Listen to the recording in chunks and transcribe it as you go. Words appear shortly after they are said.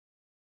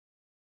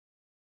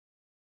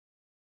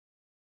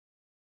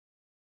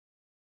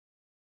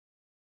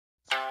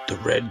The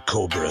Red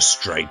Cobra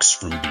strikes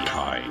from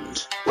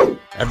behind.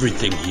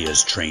 Everything he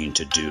is trained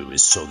to do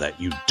is so that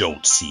you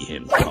don't see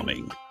him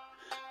coming.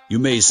 You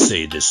may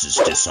say this is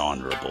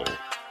dishonorable,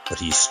 but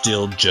he's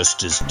still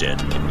just as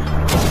deadly.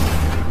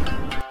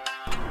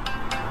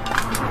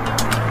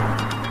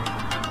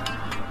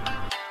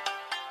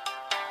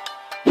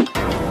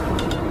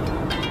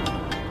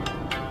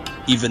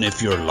 Even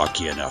if you're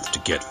lucky enough to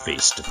get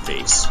face to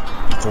face,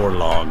 before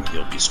long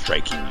he'll be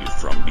striking you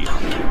from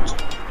behind.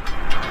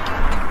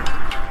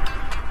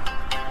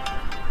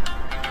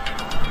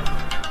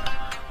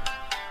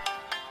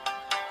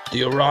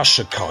 The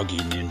Arashikage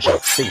ninja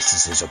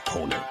faces his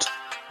opponent.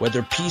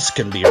 Whether peace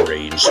can be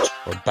arranged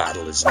or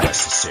battle is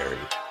necessary,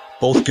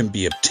 both can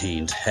be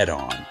obtained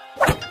head-on.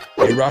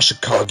 The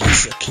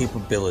Arashikage's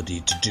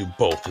capability to do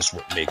both is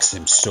what makes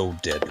him so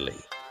deadly.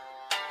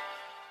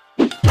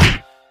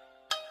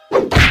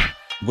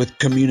 With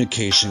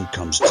communication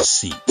comes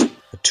deceit,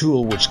 a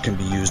tool which can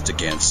be used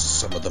against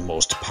some of the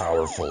most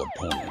powerful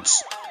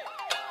opponents,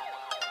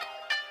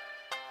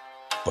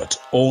 but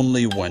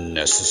only when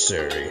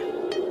necessary.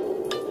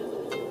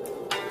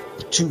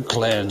 The two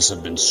clans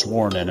have been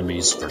sworn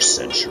enemies for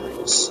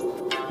centuries.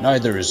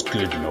 Neither is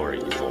good nor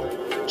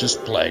evil,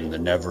 just playing the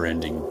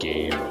never-ending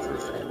game of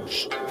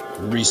revenge.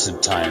 In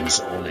recent times,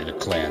 only the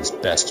clan's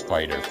best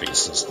fighter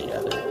faces the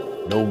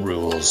other. No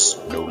rules,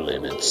 no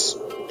limits.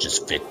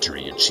 Just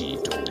victory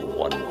achieved only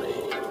one way.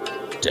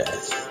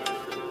 Death.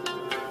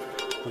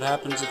 What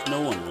happens if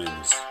no one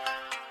wins?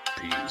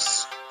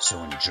 Peace.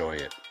 So enjoy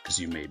it, because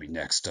you may be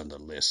next on the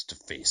list to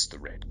face the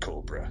Red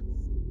Cobra.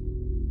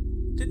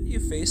 Didn't you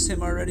face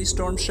him already,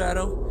 Storm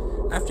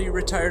Shadow? After you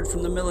retired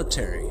from the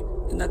military?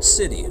 In that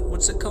city,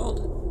 what's it called?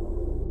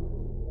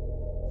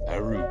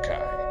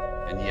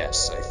 Harukai. And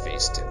yes, I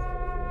faced him.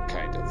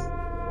 Kind of.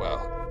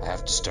 Well, I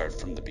have to start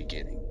from the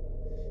beginning.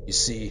 You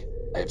see,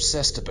 I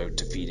obsessed about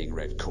defeating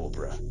Red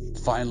Cobra.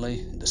 Finally,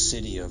 in the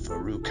city of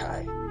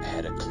Harukai, I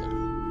had a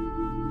clue.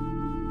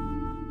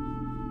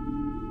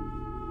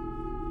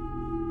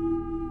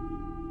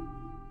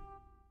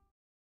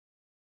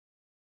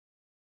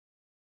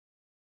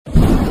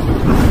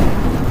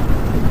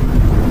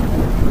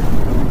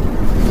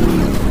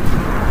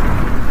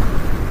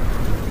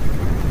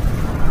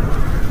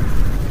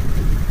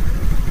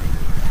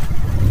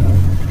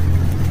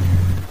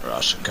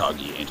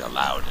 Arashikage ain't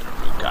allowed in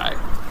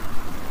Harukai.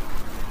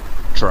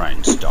 Try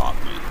and stop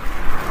me.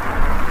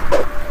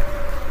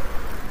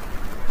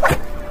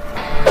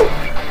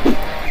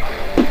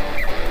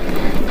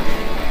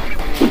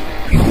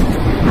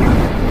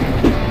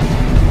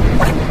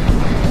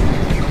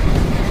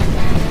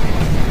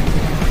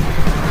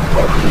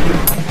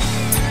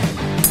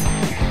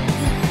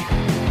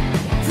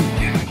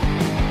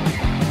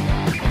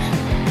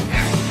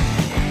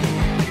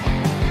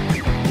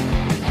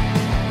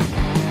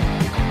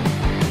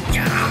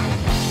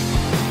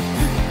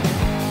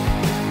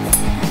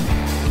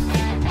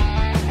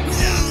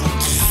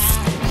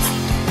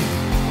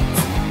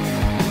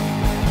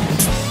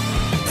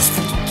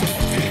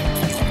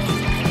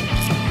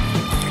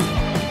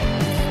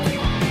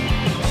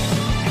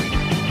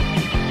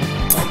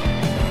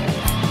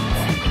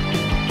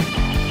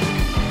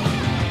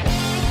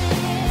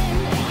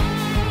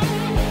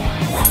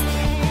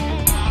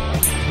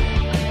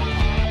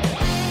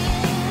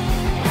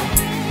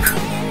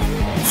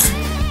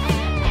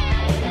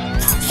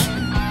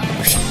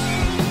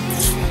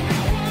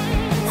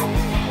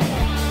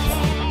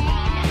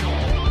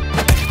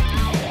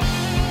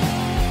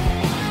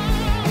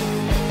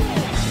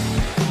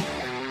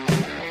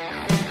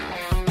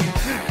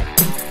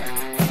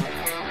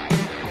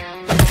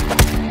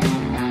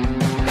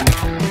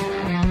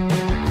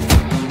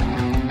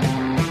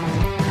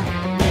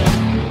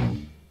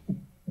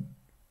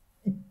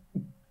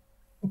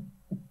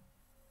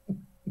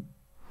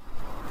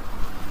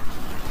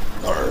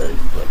 Alright,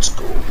 let's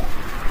go.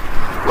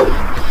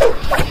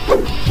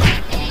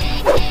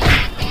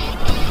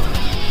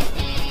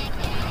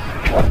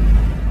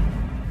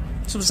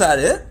 So was that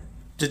it?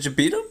 Did you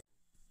beat him?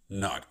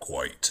 Not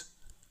quite.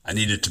 I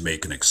needed to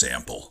make an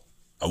example.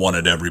 I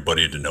wanted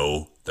everybody to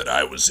know that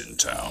I was in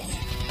town.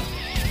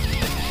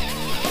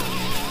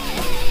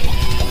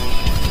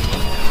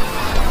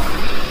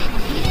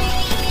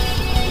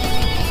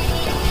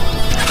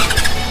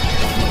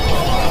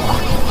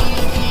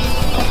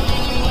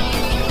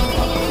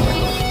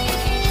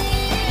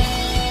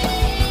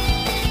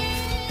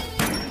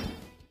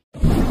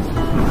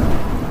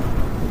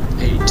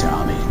 Hey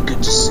Tommy,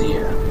 good to see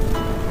you.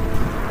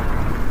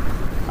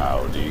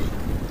 Howdy.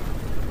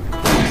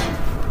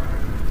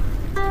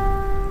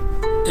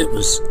 It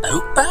was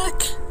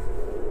Outback?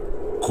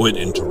 Quit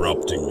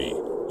interrupting me.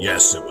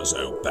 Yes, it was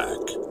Outback.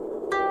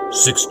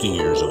 60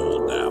 years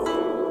old now.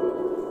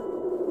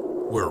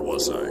 Where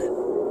was I?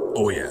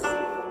 Oh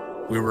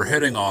yeah. We were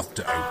heading off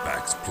to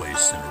Outback's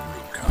place in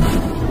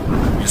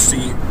Harukai. You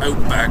see,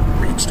 Outback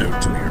reached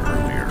out to me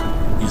earlier.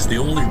 He's the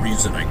only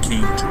reason I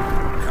came to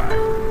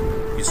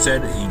Harukai. He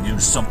said he knew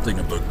something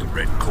about the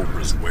Red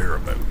Cobra's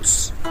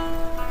whereabouts.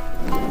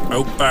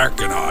 Outback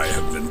and I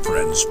have been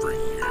friends for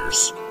years.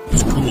 years.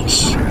 It's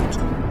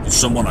bullshit. He's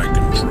someone I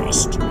can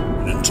trust,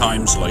 and in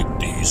times like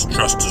these,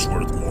 trust is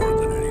worth more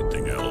than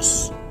anything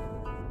else.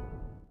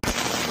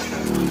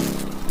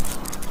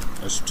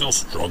 I still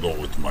struggle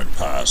with my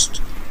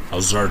past. How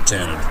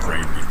Zartan had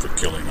framed me for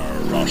killing our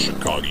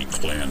Arashikage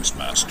clan's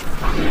master.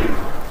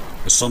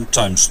 I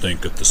sometimes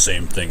think if the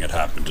same thing had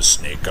happened to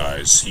Snake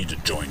Eyes, he'd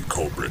have joined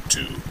Cobra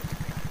too.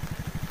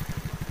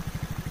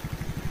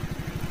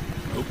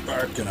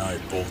 Outback and I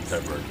both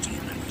have our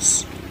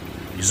demons.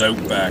 He's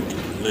Outback and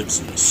he lives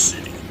in the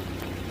city.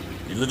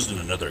 He lives in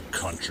another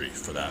country,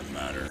 for that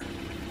matter.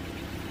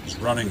 He's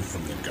running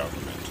from the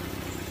government.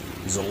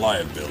 He's a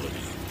liability.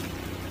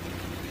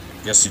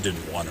 Guess he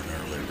didn't want an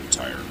early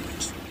retirement.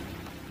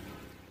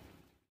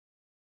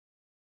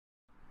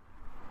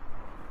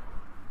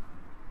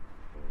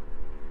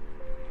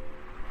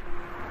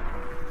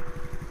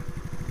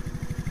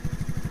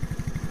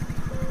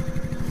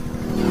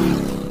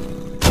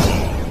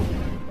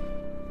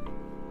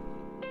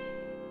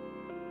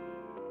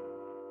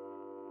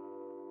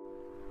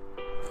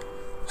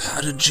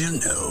 How did you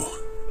know?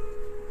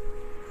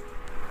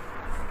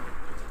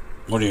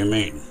 What do you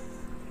mean?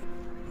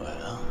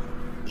 Well,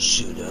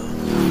 Shudo,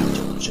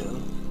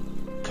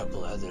 Dojo, a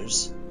couple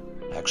others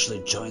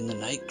actually joined the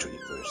Night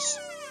Creepers.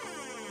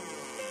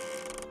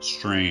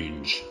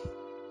 Strange.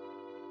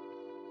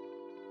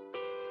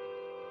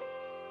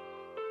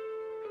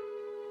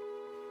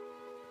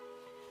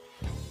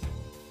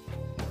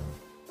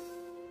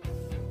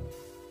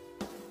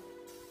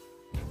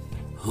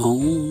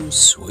 Home,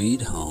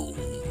 sweet home.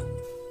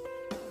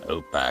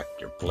 Outback,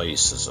 your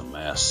place is a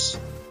mess.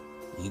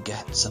 You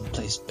got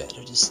someplace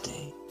better to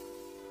stay?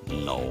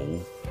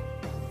 No.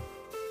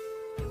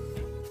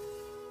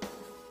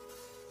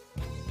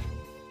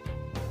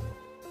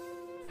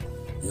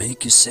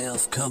 Make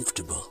yourself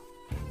comfortable.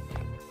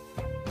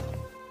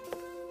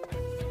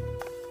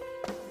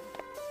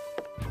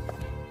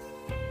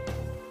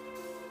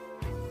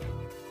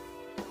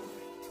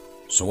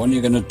 So when are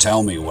you gonna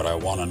tell me what I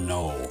wanna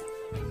know?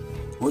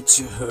 What's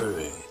your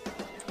hurry?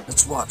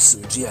 Let's watch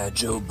some G.I.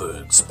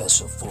 Joburg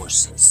Special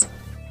Forces.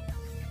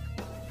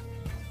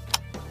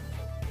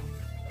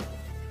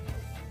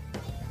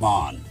 Come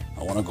on,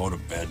 I wanna go to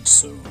bed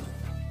soon.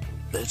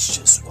 Let's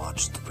just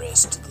watch the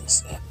rest of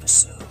this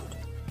episode,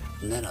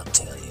 and then I'll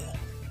tell you.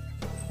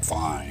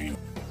 Fine.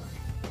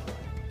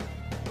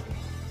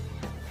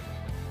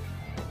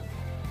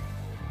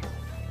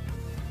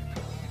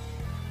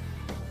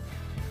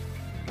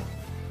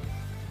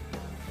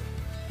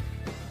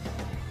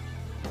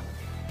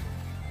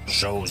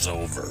 Show's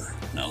over.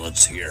 Now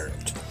let's hear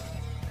it.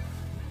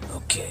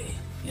 Okay,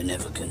 you're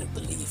never gonna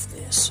believe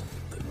this,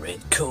 but Red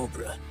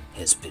Cobra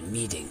has been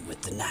meeting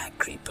with the Night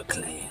Creeper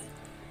clan.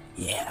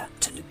 Yeah,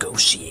 to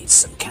negotiate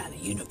some kind of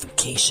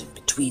unification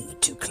between the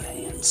two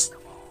clans.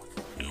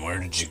 And where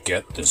did you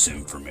get this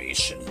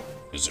information?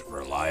 Is it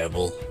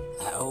reliable?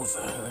 I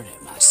overheard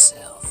it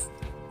myself.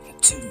 The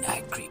two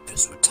Night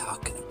Creepers were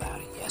talking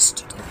about it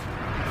yesterday.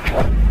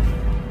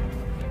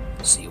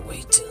 So you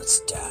wait till it's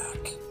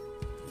dark.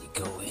 You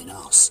go in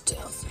all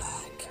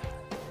stealth-like.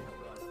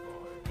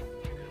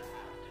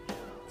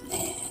 And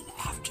then,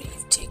 after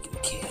you've taken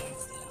care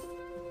of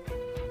them,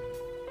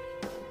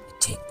 you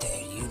take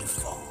their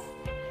uniform.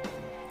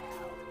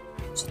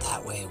 So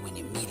that way, when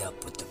you meet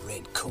up with the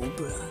Red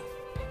Cobra,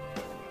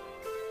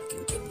 you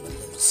can give them a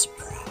little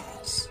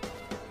surprise.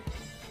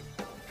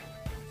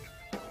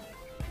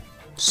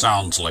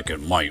 Sounds like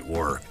it might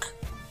work.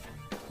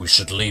 We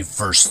should leave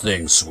first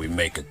thing so we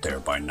make it there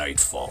by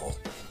nightfall.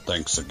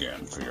 Thanks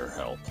again for your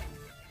help.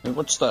 Hey,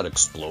 what's that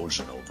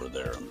explosion over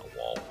there on the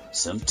wall?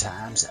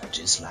 Sometimes I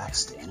just like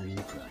standing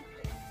in front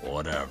of it.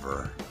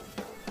 Whatever.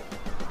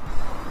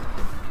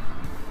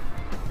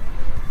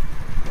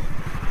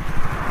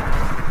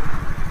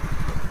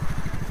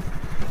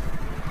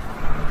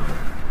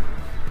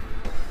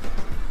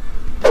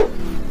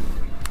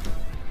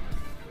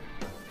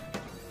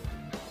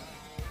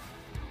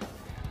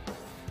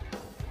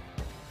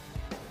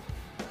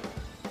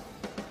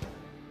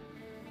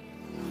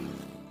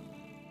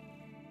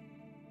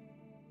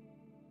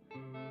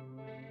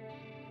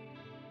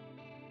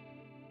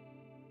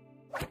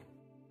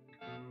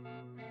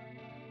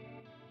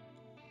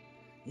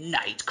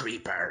 Night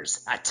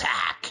Creepers,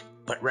 attack!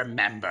 But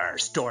remember,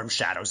 Storm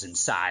Shadow's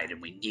inside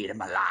and we need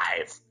him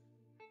alive.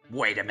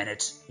 Wait a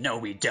minute. No,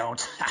 we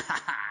don't.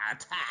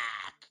 Attack!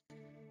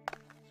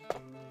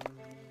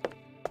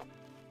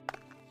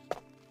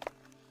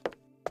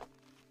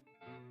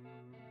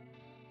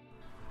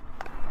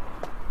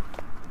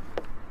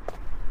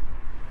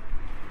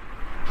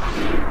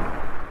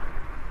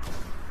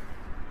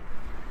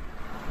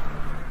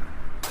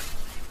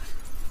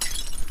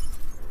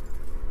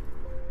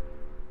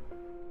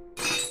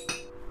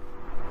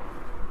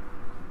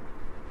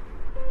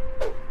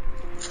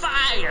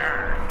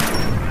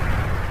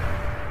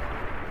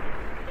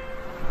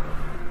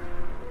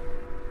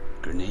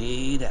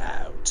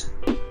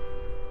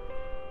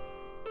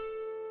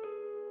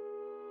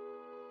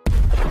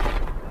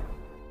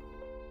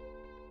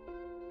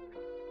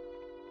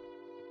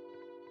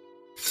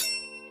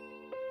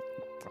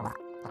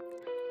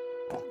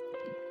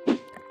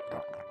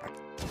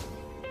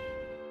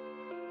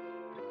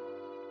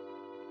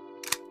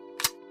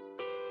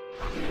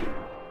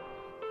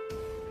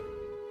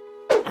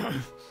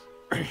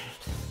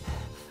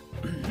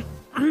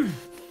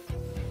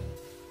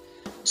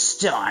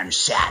 Storm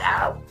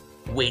Shadow,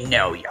 we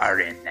know you're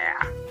in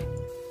there.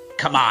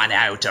 Come on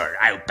out or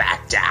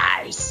Outback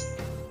dies.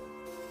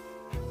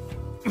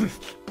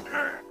 If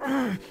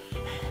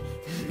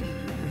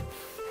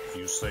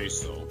you say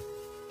so.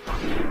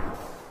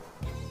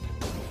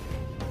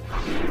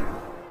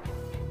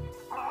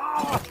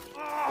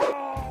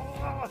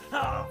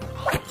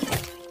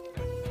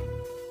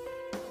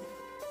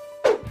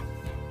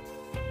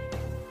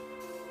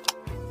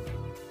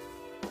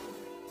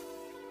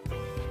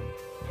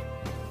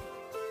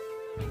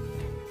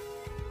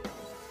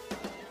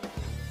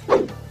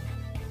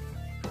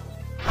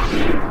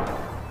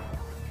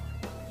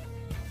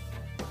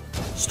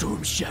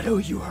 Storm Shadow,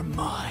 you are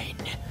mine.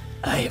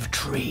 I have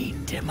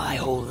trained my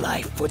whole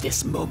life for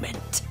this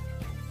moment.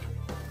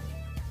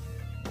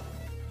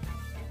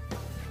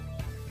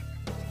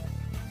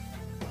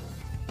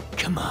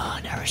 Come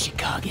on,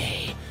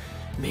 Arashikage.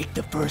 Make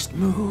the first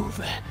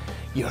move.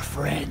 Your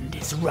friend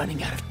is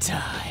running out of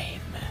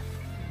time.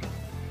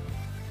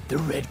 The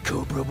Red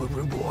Cobra will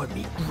reward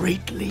me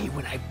greatly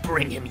when I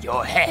bring him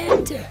your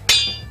head.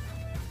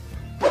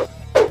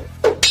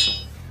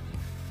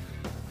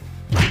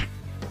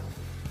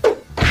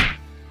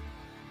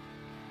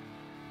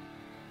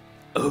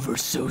 Over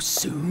so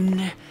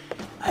soon?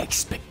 I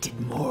expected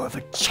more of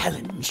a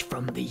challenge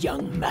from the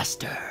young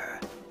master.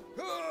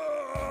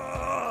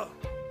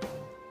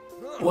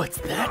 What's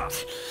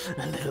that?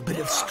 A little bit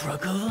of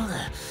struggle?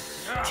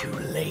 Too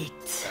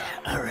late,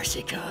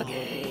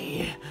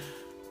 Arashikage.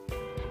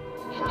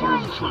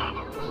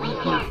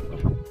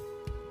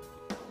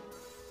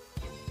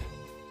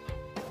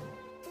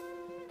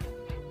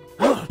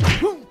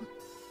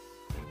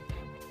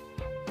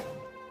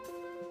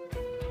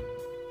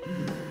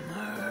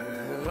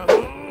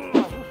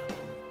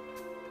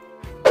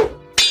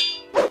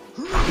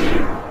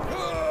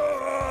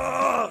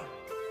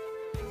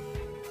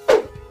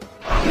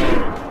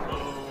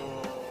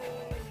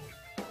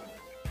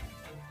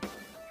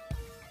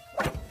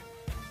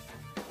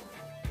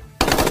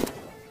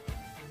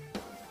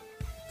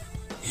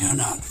 You're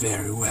not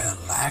very well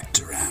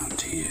liked around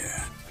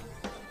here.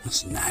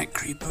 Us night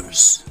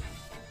creepers.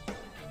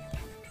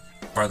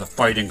 By the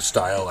fighting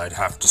style, I'd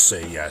have to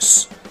say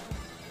yes.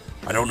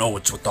 I don't know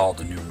what's with all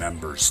the new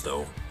members,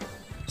 though.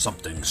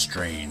 Something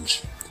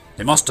strange.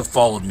 They must have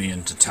followed me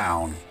into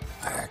town.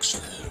 I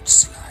actually heard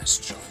Slice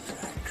join the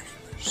night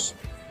creepers.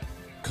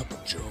 Couple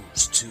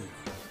Joes, too.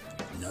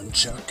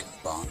 Nunchuck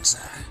and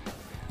Bonsai.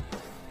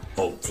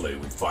 Hopefully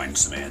we find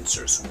some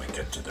answers when we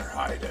get to their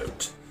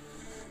hideout.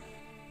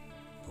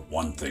 But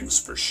one thing's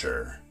for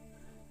sure.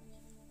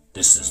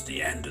 This is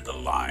the end of the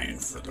line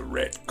for the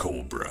Red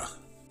Cobra.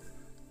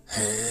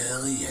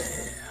 Hell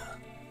yeah.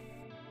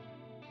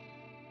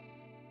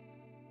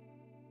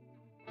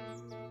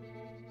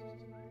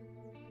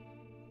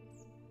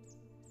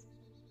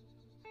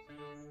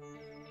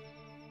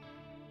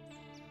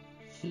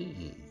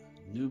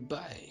 New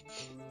bike.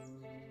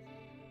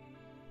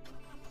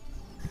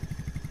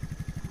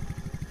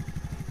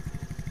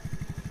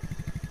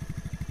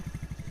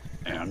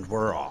 And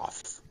we're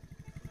off.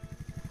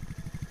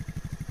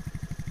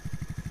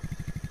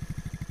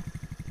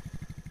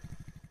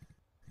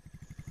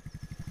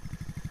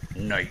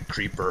 Night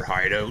Creeper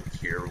hideout,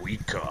 here we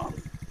come.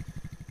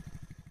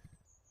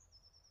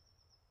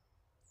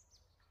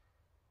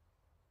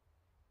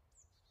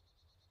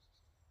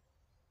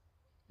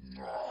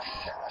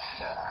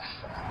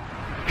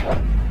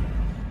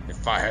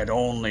 If I had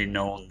only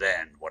known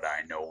then what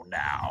I know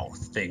now,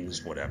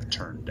 things would have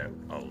turned out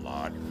a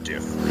lot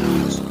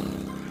different.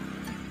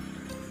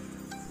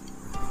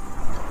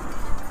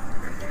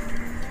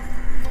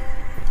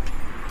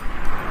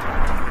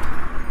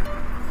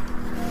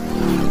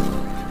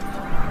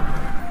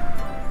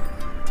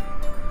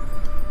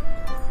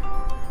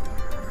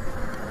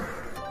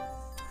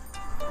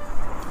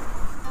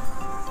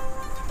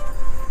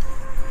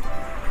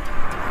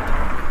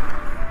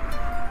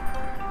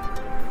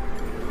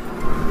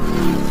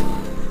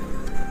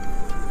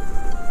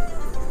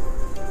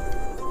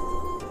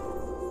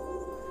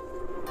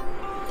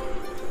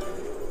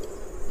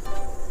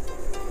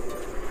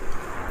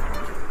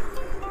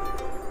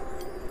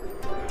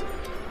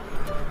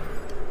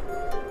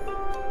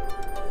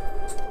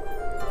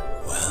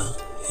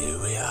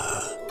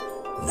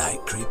 Night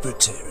Creeper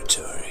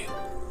territory.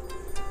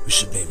 We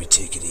should maybe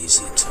take it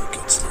easy until it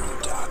gets a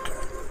little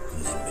darker,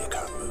 and then make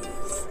our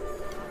move.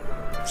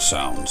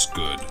 Sounds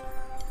good.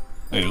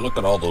 Hey, look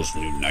at all those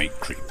new Night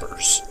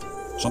Creepers.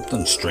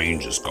 Something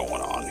strange is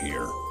going on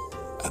here.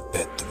 I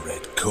bet the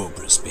Red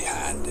Cobra's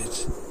behind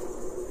it.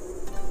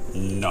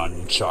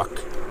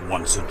 Nunchuck,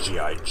 once a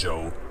G.I.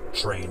 Joe,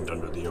 trained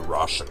under the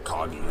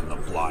Arashikage and the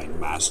Blind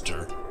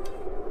Master.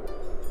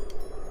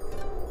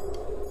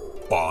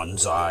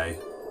 Bonsai,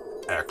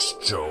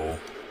 ex-Joe,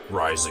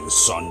 Rising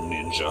Sun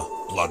Ninja,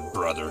 blood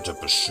brother to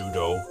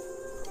Bushido.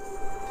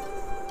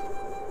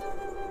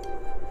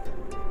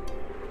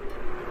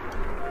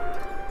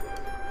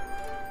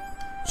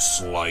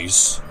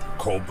 Slice,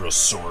 Cobra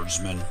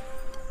Swordsman,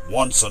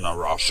 Once an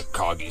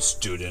Arashikage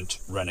student,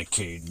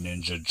 renegade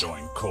ninja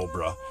joined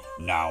Cobra,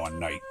 now a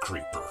night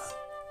creeper.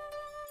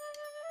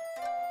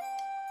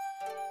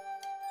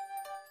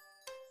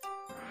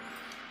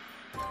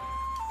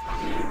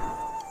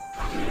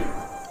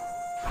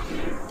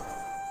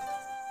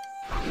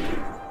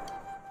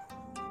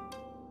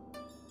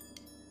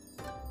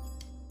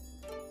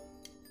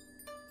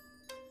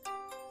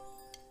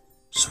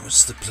 So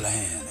what's the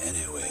plan,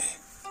 anyway?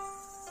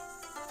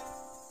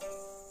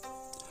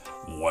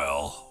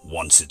 Well,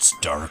 once it's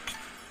dark,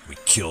 we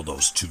kill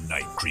those 2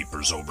 night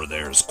creepers over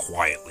there as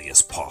quietly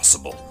as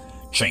possible,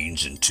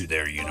 change into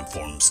their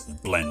uniforms,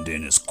 and blend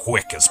in as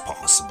quick as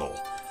possible.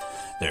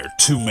 There are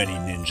too many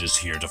ninjas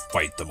here to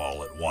fight them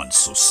all at once,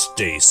 so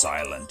stay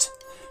silent.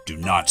 Do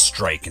not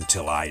strike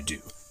until I do.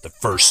 The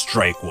first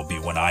strike will be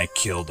when I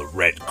kill the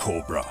Red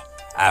Cobra.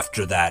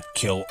 After that,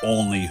 kill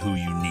only who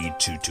you need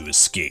to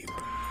escape.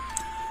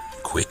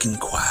 Quick and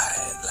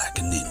quiet, like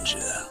a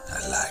ninja.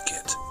 I like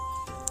it.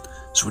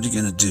 So what are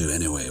you gonna do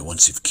anyway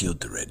once you've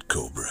killed the Red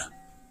Cobra?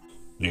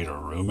 Need a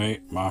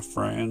roommate, my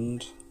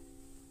friend?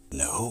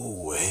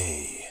 No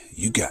way.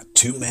 You got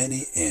too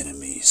many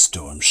enemies,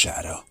 Storm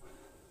Shadow.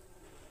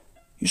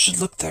 You should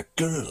look that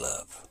girl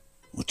up.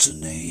 What's her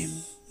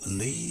name?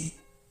 Malie?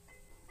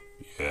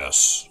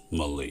 Yes,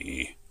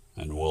 Malie.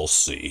 And we'll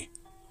see.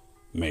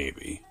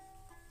 Maybe.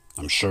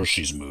 I'm sure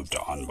she's moved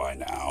on by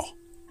now.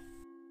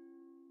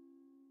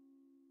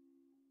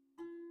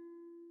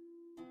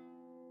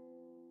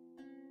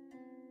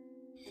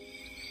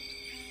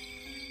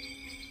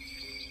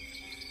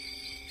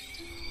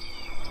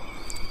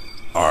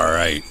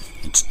 Alright,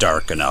 it's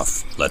dark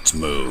enough. Let's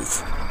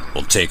move.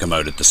 We'll take them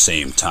out at the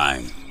same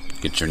time.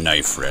 Get your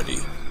knife ready.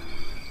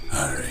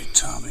 Alright,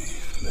 Tommy.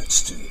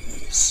 Let's do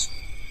this.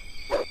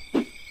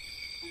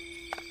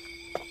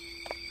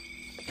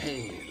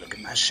 Hey, look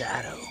at my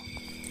shadow.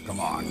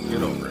 Come on,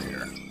 get over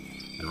here.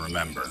 And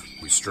remember,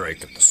 we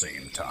strike at the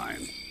same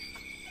time.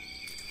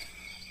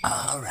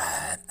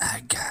 Alright,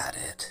 I got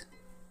it.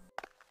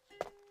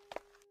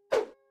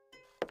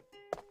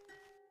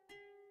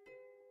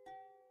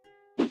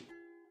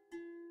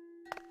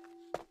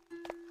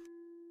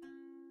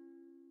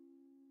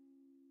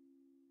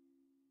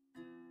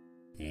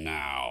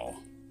 Now.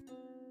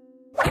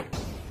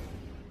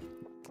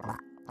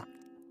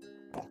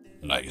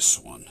 Nice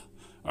one.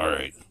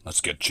 Alright,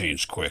 let's get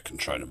changed quick and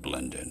try to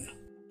blend in.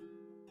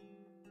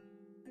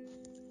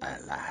 I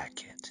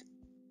like it.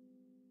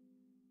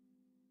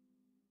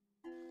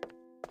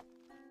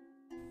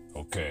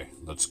 Okay,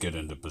 let's get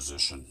into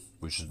position.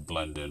 We should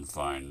blend in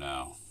fine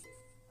now.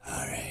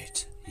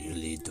 Alright, you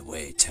lead the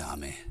way,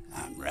 Tommy.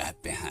 I'm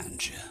right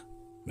behind you.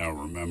 Now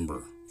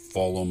remember,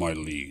 follow my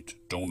lead.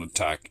 Don't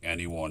attack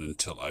anyone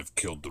until I've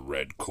killed the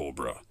Red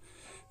Cobra.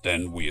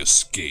 Then we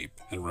escape,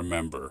 and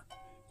remember,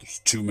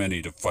 there's too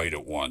many to fight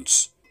at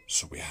once,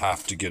 so we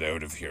have to get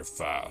out of here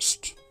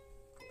fast.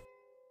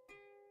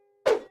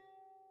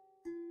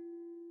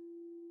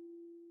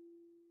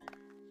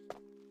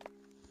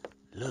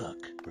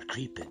 Look, we're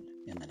creeping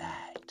in the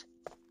night.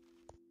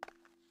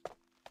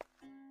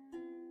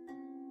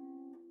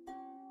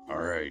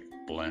 Alright,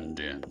 blend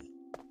in.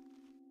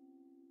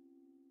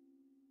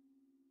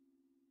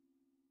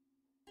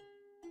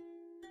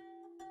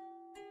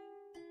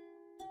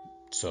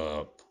 What's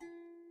up?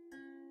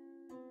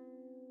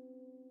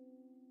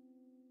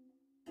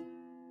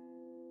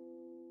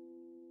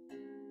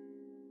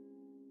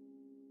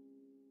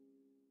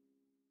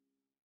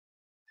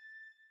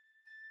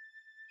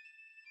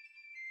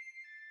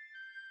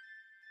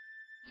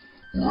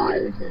 We're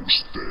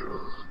almost there.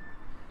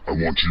 I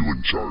want you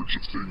in charge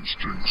of things,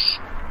 Jinx.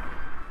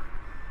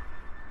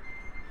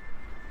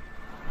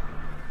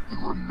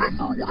 And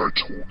remember what I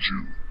told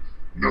you.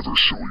 Never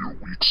show your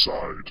weak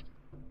side.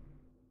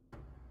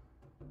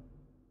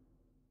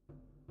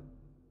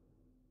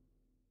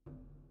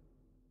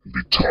 And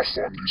be tough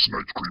on these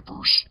night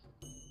creepers.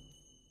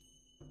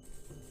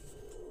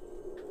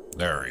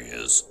 There he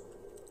is.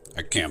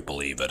 I can't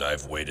believe it.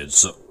 I've waited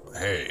so...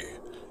 Hey,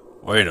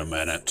 wait a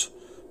minute.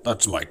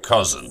 That's my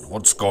cousin.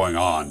 What's going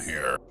on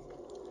here?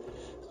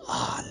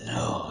 Oh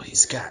no,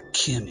 he's got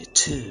Kimmy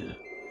too.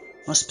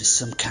 Must be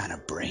some kind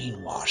of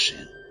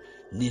brainwashing.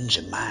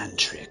 Ninja mind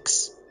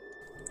tricks.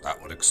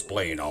 That would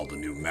explain all the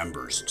new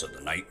members to the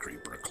Night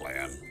Creeper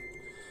clan.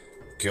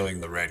 Killing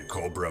the Red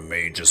Cobra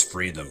may just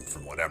free them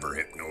from whatever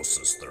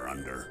hypnosis they're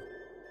under.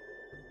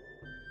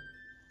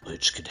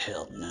 Which could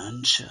help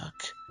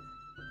Nunchuck,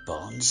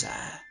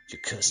 Bonsai,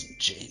 your cousin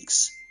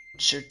Jinx.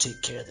 Sure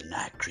take care of the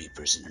Night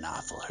Creepers in an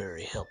awful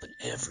hurry, helping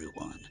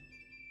everyone.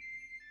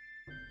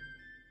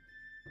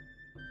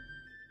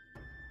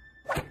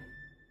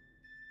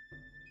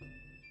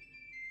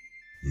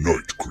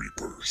 Night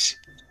creepers.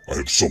 I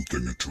have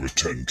something to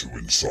attend to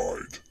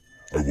inside.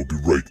 I will be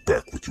right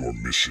back with your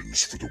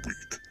missions for the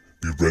week.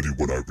 Be ready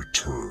when I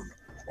return.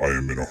 I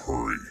am in a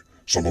hurry.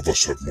 Some of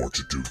us have more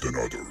to do than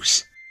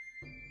others.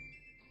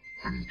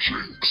 And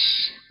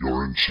Jinx,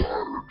 you're in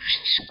charge,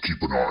 so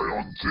keep an eye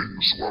on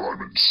things while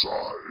I'm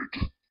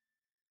inside.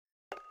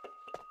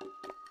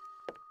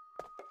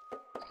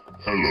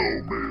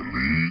 Hello,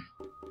 Maylee.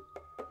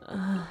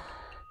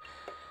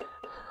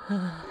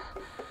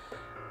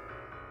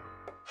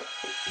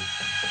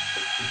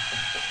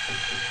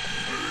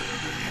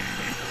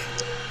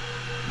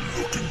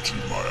 Look into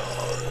my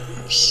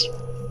eyes.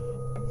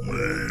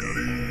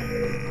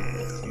 Maylee,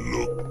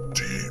 look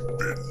deep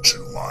into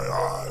my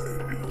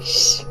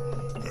eyes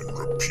and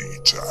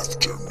repeat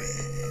after me.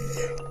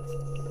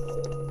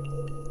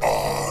 I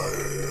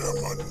am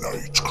a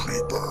night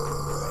creeper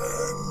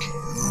and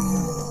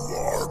you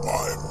are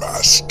my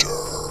master.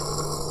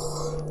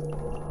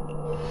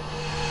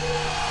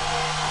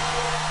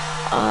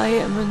 I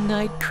am a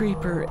night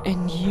creeper,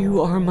 and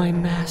you are my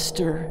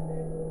master.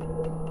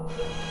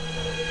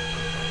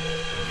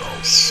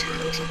 Now say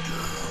it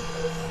again.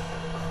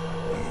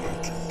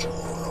 Look into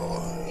my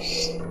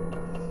eyes.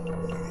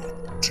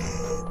 Look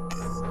deep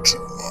into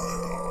my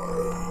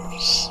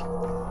eyes.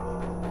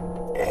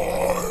 I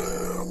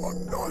am a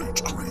night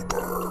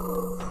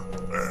creeper,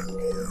 and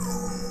you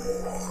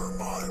are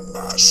my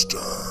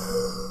master.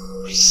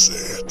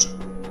 Say it.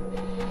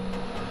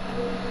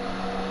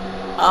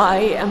 I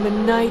am a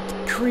night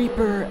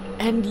creeper,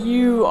 and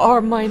you are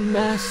my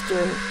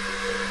master.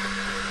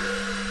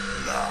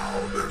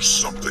 Now there's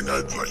something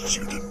I'd like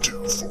you to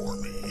do for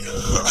me.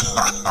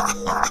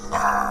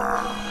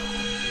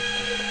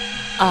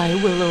 I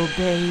will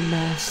obey,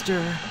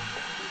 master.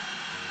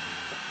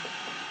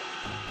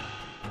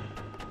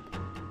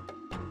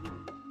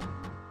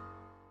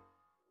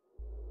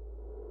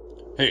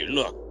 Hey,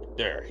 look,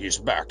 there, he's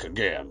back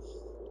again.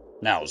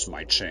 Now's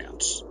my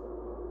chance.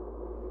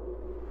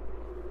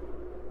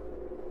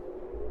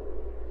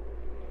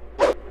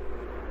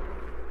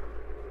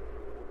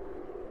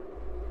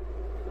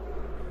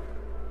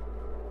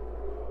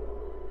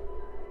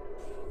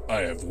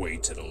 I have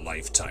waited a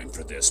lifetime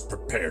for this.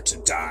 Prepare to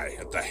die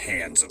at the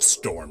hands of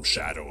Storm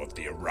Shadow of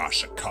the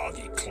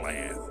Arashikage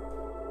clan.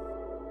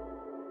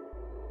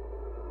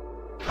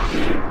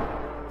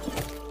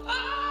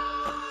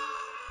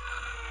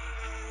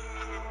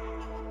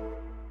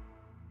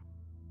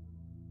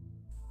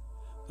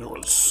 There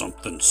was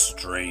something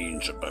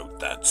strange about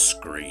that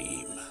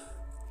scream.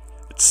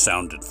 It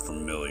sounded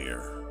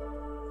familiar,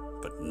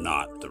 but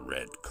not the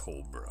Red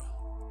Cobra.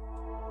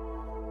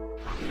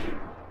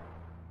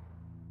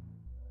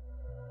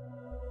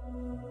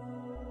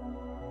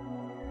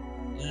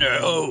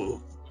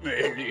 No,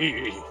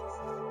 Maylee.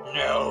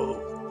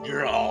 No,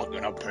 you're all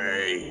gonna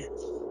pay.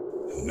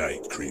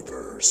 Night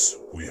creepers,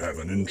 we have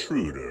an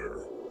intruder.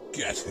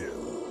 Get him.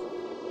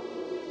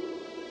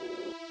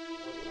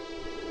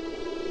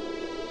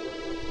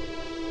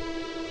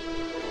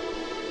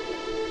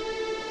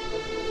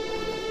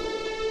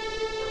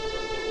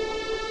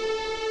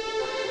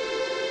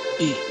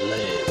 Eat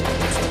lead.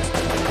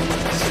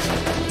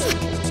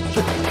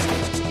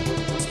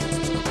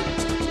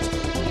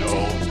 No,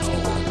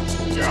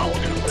 you're all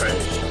gonna pay.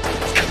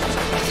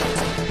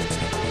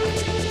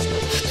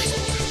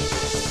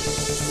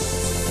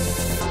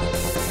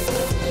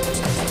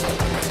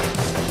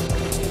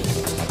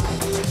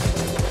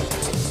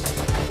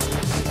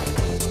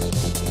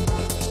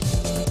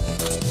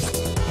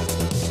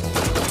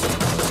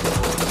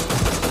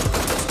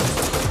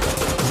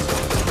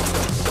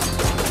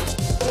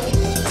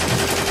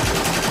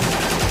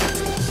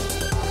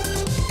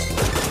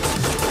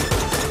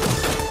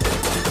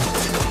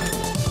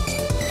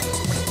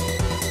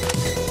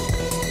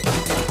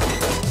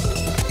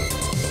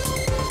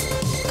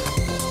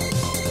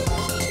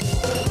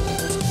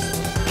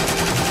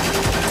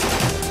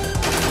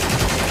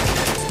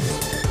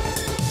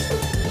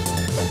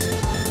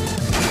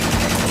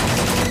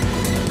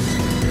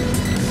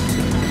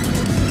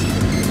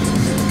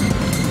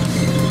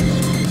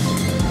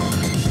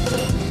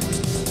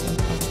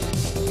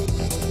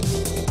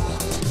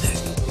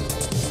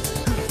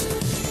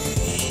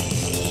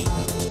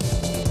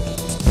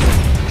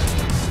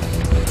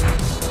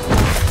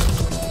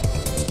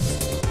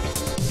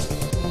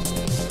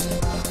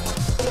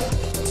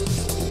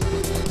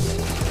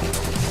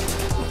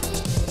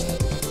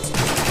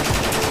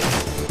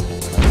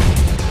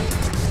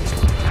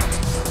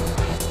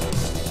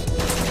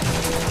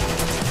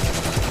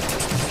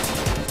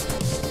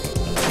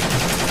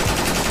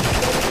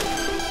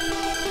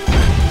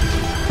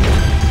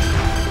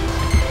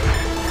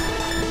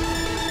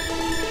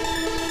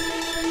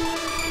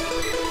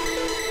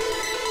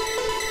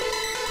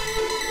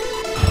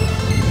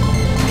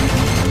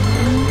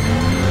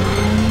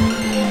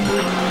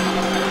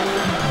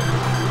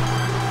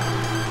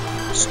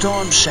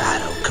 Storm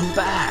Shadow, come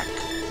back.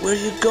 Where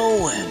you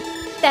going?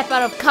 Step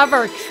out of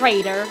cover,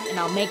 traitor, and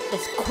I'll make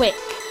this quick.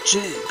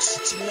 Jinx,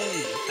 it's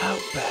me,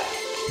 Outback.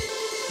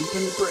 You've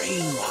been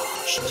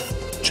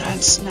brainwashed. Try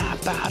and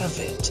snap out of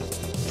it.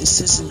 This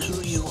isn't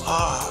who you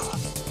are.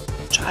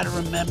 Try to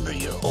remember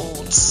your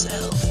old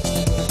self.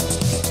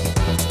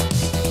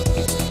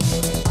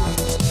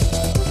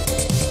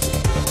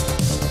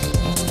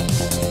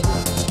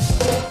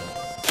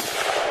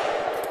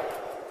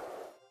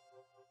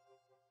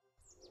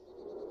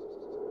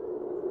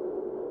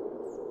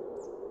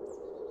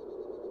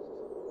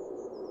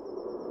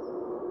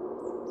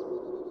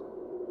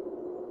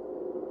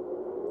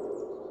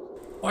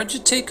 Why'd you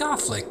take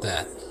off like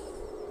that?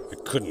 I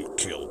couldn't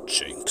kill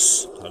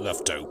Jinx. I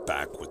left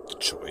Outback with the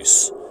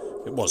choice.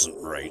 It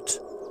wasn't right.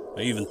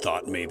 I even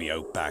thought maybe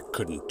Outback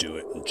couldn't do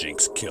it and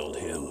Jinx killed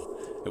him.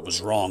 It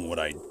was wrong what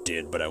I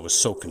did, but I was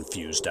so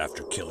confused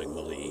after killing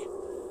Malie.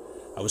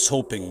 I was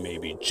hoping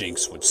maybe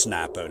Jinx would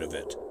snap out of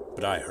it,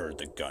 but I heard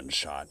the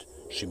gunshot.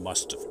 She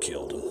must have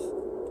killed him.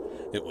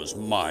 It was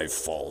my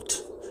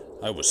fault.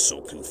 I was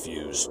so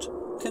confused.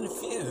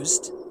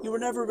 Confused? You were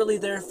never really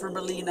there for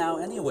Malie now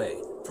anyway,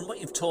 from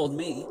what you've told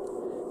me.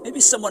 Maybe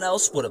someone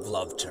else would have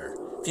loved her,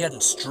 if you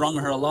hadn't strung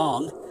her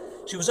along.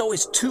 She was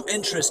always too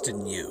interested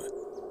in you.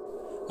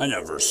 I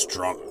never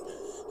strung.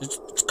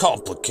 It's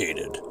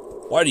complicated.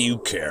 Why do you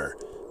care?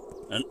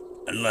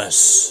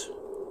 Unless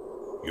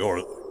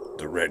you're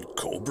the Red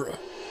Cobra?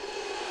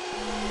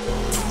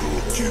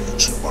 Look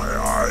into my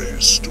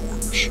eyes,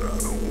 Storm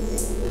Shadow.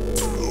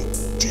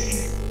 Look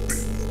deep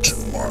into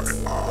my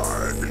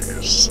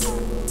eyes.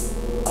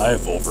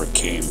 I've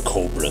overcame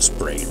Cobra's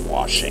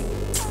brainwashing.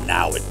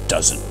 Now it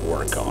doesn't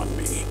work on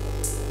me.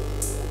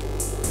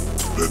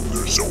 Then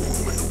there's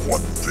only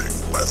one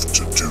thing left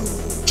to do,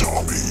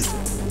 Tommy.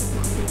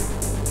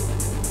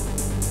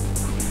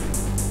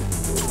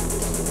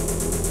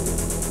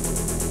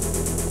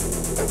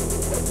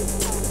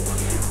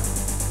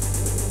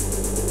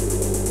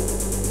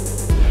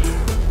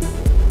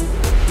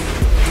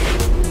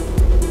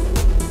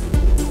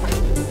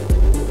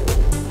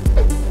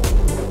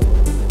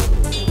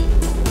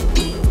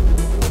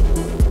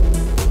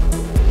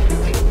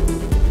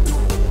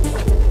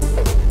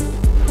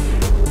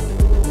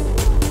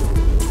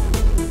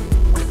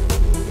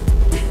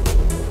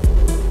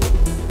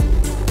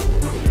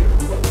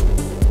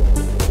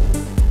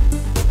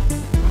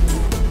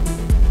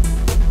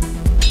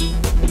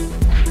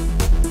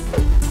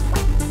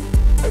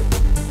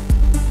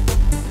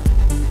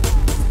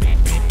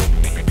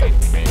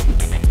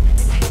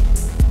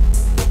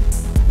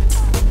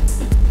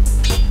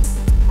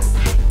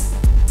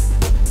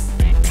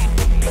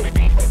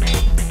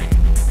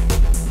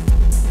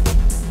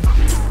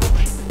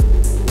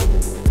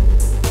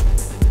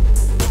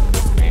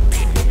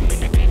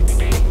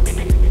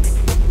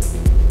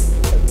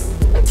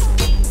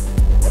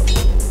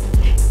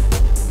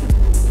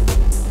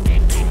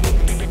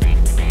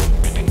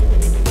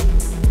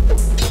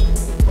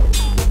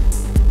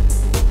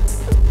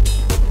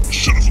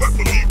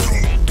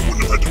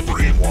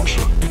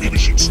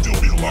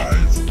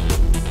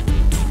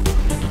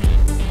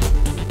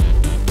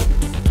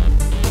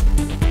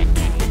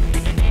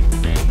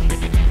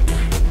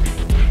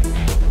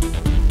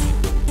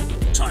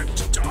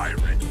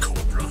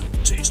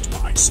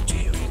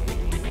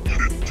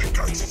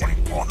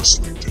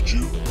 Honestly, did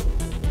you?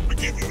 I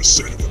gave you a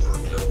sedative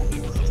earlier when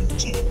you were having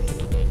tea.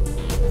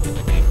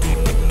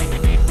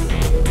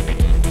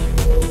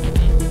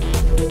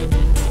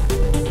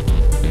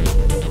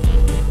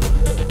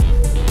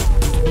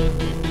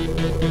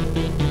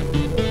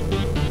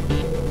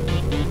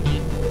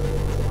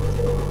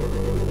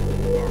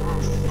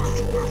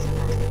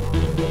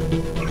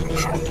 I don't know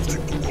how you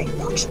think the world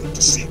works, but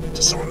deceit and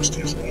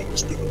dishonesty has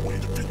always been the way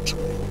to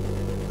victory.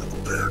 And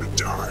prepare to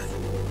die.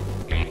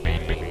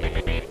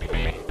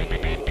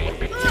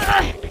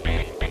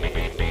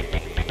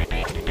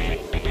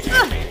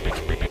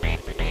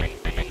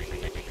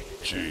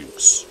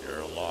 Jinx, you're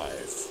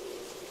alive.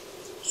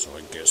 So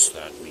I guess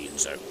that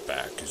means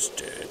Outback is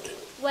dead.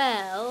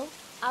 Well,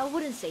 I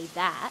wouldn't say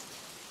that.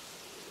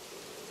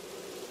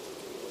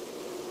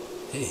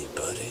 Hey,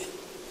 buddy.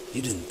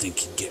 You didn't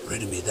think you'd get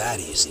rid of me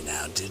that easy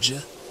now, did you?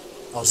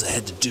 All I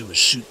had to do was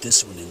shoot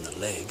this one in the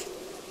leg.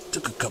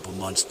 Took a couple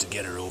months to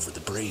get her over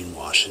the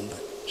brainwashing,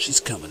 but she's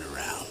coming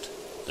around.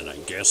 Then I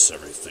guess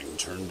everything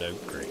turned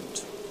out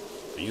great.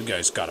 You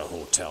guys got a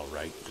hotel,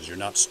 right? Because you're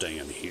not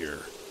staying here.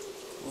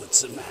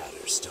 What's the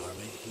matter,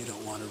 Stormy? You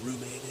don't want a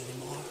roommate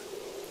anymore?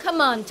 Come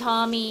on,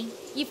 Tommy.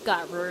 You've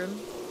got room.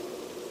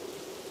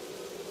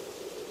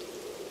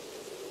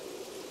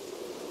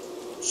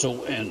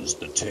 So ends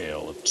the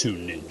tale of two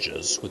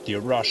ninjas with the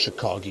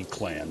Arashikage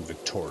clan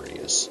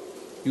victorious.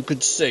 You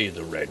could say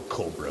the Red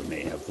Cobra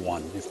may have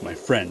won if my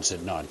friends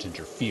had not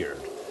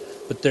interfered,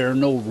 but there are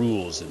no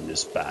rules in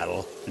this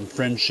battle, and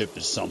friendship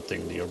is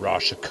something the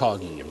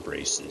Arashikage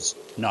embraces,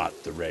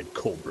 not the Red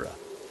Cobra.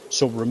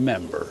 So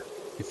remember,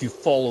 if you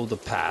follow the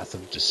path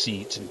of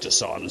deceit and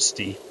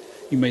dishonesty,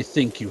 you may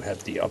think you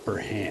have the upper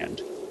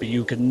hand, but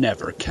you can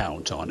never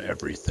count on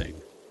everything.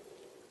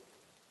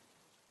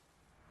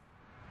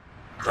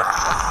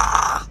 Ah!